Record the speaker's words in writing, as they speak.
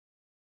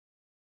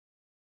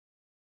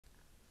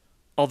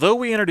Although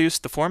we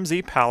introduced the Form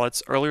Z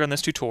palettes earlier in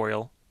this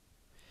tutorial,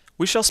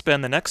 we shall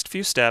spend the next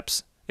few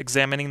steps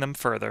examining them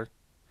further,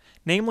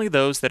 namely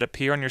those that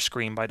appear on your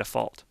screen by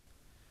default.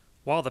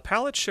 While the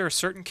palettes share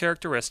certain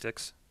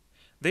characteristics,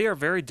 they are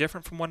very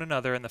different from one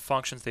another in the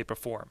functions they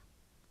perform.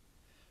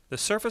 The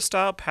Surface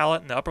Style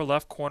palette in the upper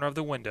left corner of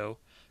the window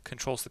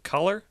controls the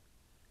color,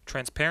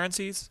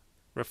 transparencies,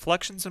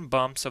 reflections, and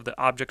bumps of the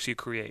objects you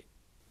create.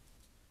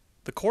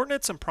 The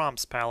Coordinates and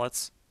Prompts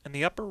palettes in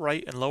the upper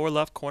right and lower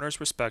left corners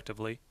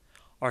respectively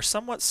are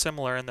somewhat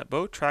similar in that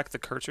both track the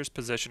cursor's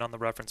position on the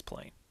reference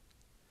plane.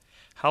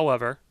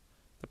 However,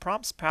 the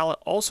Prompts palette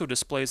also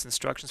displays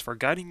instructions for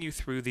guiding you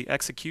through the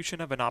execution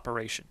of an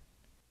operation.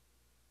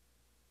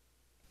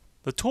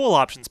 The Tool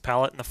Options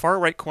palette in the far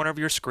right corner of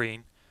your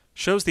screen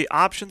shows the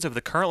options of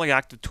the currently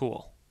active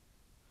tool.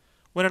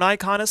 When an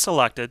icon is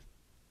selected,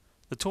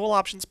 the Tool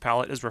Options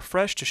palette is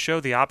refreshed to show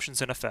the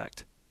options in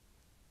effect.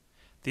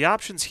 The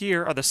options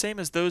here are the same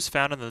as those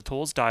found in the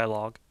Tools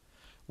dialog,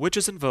 which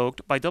is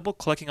invoked by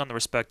double-clicking on the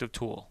respective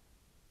tool.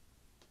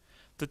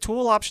 The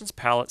Tool Options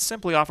palette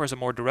simply offers a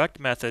more direct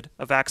method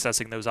of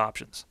accessing those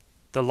options.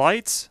 The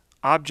Lights,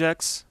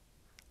 Objects,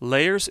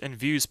 Layers, and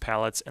Views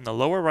palettes in the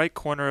lower right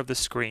corner of the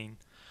screen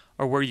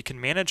are where you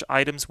can manage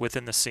items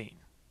within the scene.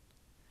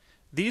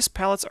 These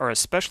palettes are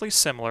especially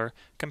similar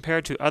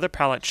compared to other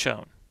palettes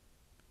shown.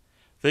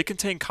 They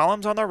contain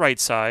columns on the right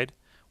side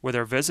where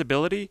their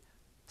visibility,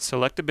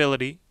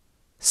 selectability,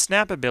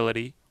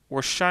 snappability,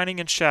 or shining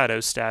and shadow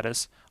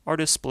status are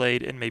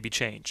displayed and may be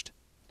changed.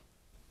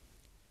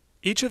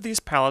 Each of these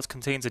palettes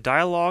contains a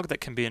dialog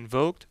that can be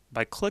invoked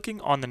by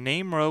clicking on the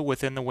name row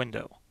within the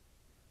window.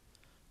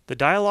 The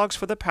dialogs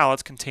for the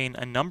palettes contain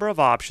a number of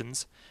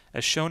options,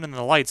 as shown in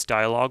the Lights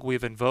dialog we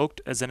have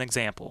invoked as an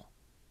example.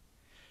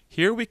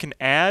 Here we can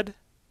add,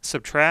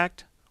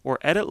 subtract, or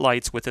edit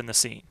lights within the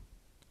scene.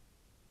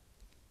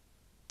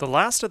 The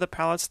last of the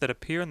palettes that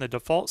appear in the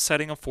default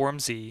setting of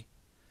Form Z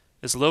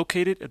is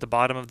located at the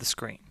bottom of the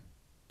screen.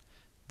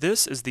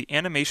 This is the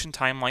Animation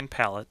Timeline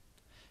palette,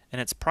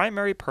 and its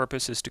primary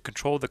purpose is to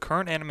control the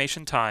current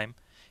animation time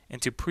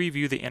and to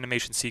preview the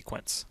animation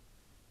sequence.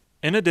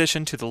 In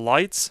addition to the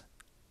Lights,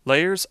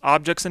 Layers,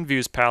 Objects, and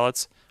Views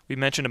palettes we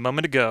mentioned a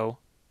moment ago,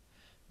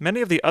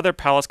 many of the other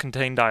palettes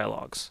contain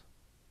dialogues.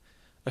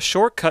 A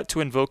shortcut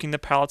to invoking the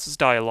palettes as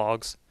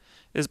dialogues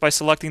is by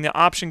selecting the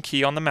Option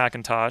key on the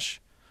Macintosh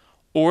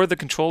or the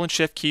Control and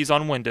Shift keys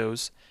on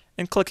Windows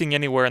and clicking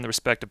anywhere in the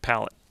respective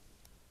palette.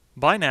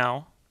 By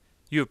now,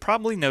 you have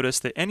probably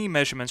noticed that any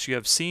measurements you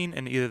have seen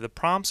in either the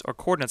Prompts or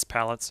Coordinates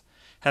palettes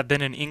have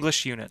been in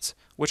English units,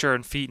 which are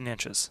in feet and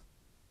inches.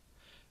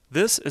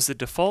 This is the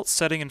default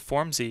setting in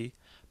Form Z,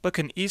 but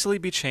can easily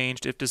be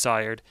changed if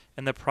desired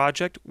in the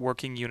Project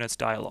Working Units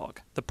dialog.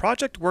 The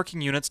Project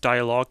Working Units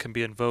dialog can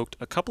be invoked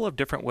a couple of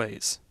different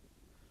ways.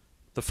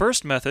 The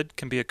first method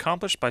can be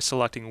accomplished by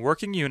selecting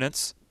Working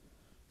Units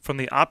from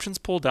the Options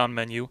pull-down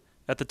menu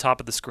at the top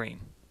of the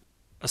screen.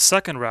 A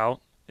second route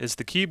is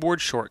the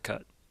keyboard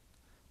shortcut.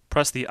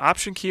 Press the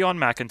Option key on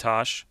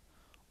Macintosh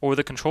or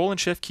the Control and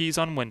Shift keys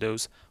on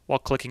Windows while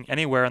clicking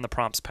anywhere in the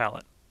Prompts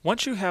palette.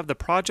 Once you have the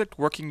Project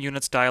Working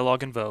Units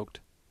dialog invoked,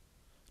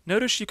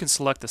 notice you can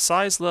select the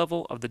size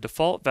level of the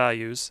default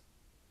values,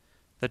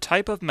 the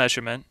type of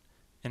measurement,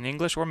 in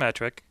English or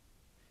metric,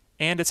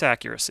 and its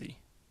accuracy.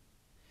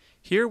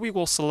 Here we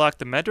will select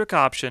the metric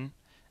option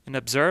and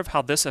observe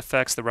how this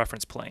affects the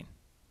reference plane.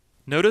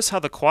 Notice how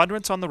the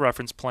quadrants on the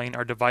reference plane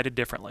are divided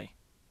differently.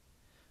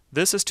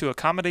 This is to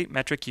accommodate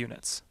metric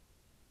units.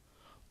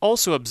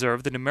 Also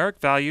observe the numeric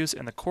values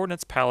in the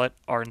Coordinates palette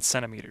are in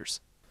centimeters.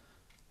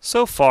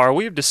 So far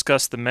we have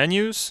discussed the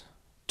menus,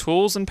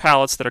 tools, and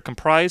palettes that are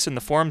comprised in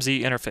the Form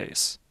Z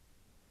interface.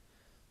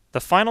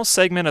 The final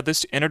segment of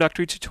this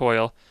introductory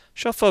tutorial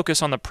shall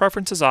focus on the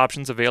preferences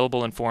options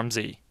available in Form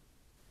Z.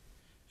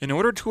 In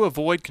order to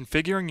avoid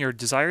configuring your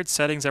desired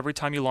settings every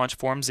time you launch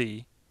Form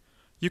Z,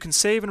 you can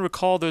save and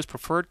recall those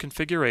preferred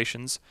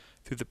configurations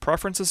through the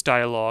Preferences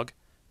dialog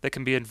that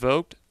can be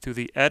invoked through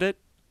the Edit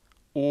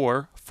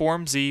or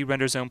Form Z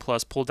Render Zone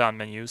Plus pull-down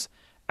menus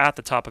at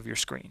the top of your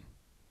screen.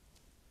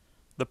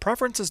 The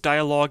Preferences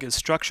dialog is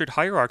structured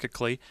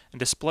hierarchically and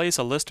displays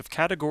a list of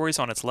categories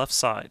on its left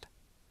side.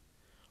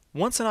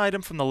 Once an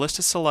item from the list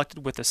is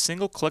selected with a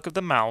single click of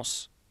the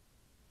mouse,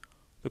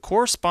 the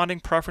corresponding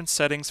preference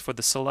settings for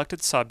the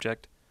selected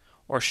subject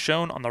are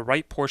shown on the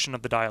right portion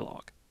of the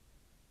dialog.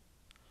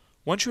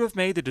 Once you have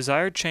made the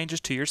desired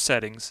changes to your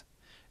settings,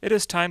 it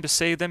is time to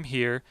save them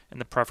here in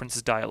the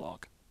Preferences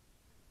dialog.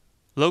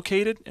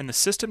 Located in the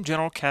System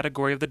General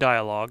category of the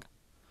dialog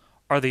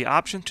are the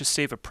options to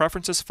save a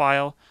preferences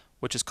file,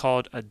 which is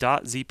called a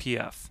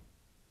 .zpf.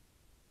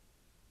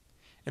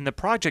 In the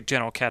Project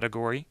General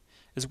category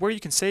is where you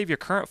can save your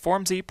current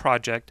Form Z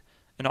project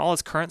and all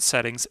its current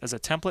settings as a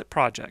template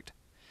project,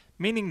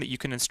 meaning that you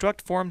can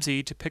instruct Form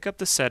Z to pick up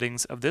the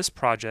settings of this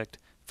project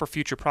for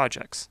future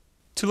projects.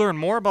 To learn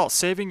more about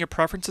saving your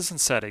preferences and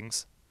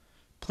settings,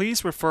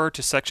 please refer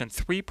to section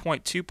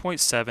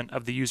 3.2.7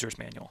 of the User's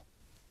Manual.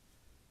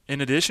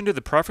 In addition to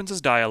the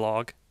Preferences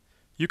dialog,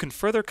 You can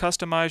further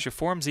customize your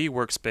Form Z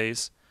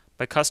workspace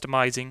by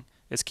customizing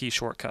its key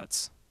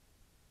shortcuts.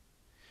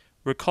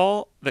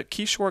 Recall that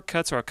key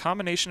shortcuts are a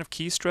combination of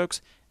keystrokes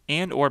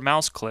and/or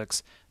mouse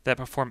clicks that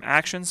perform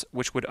actions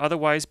which would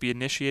otherwise be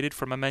initiated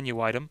from a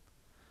menu item,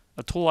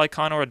 a tool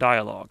icon, or a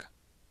dialog.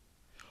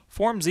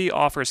 Form Z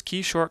offers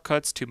key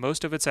shortcuts to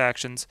most of its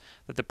actions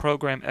that the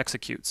program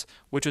executes,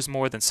 which is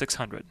more than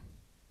 600.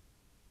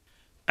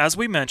 As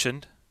we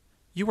mentioned,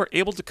 you are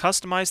able to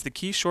customize the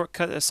key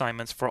shortcut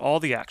assignments for all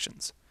the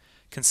actions,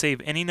 can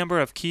save any number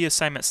of key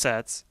assignment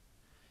sets,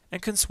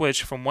 and can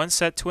switch from one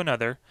set to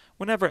another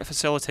whenever it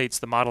facilitates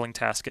the modeling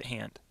task at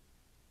hand.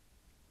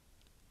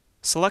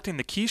 Selecting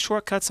the Key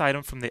Shortcuts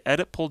item from the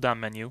Edit pull-down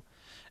menu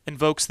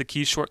invokes the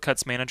Key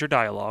Shortcuts Manager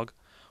dialog,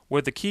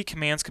 where the key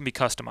commands can be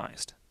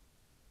customized.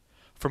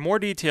 For more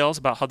details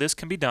about how this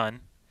can be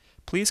done,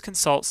 please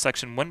consult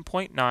Section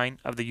 1.9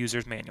 of the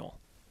User's Manual.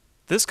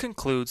 This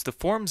concludes the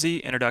Form Z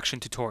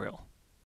Introduction tutorial.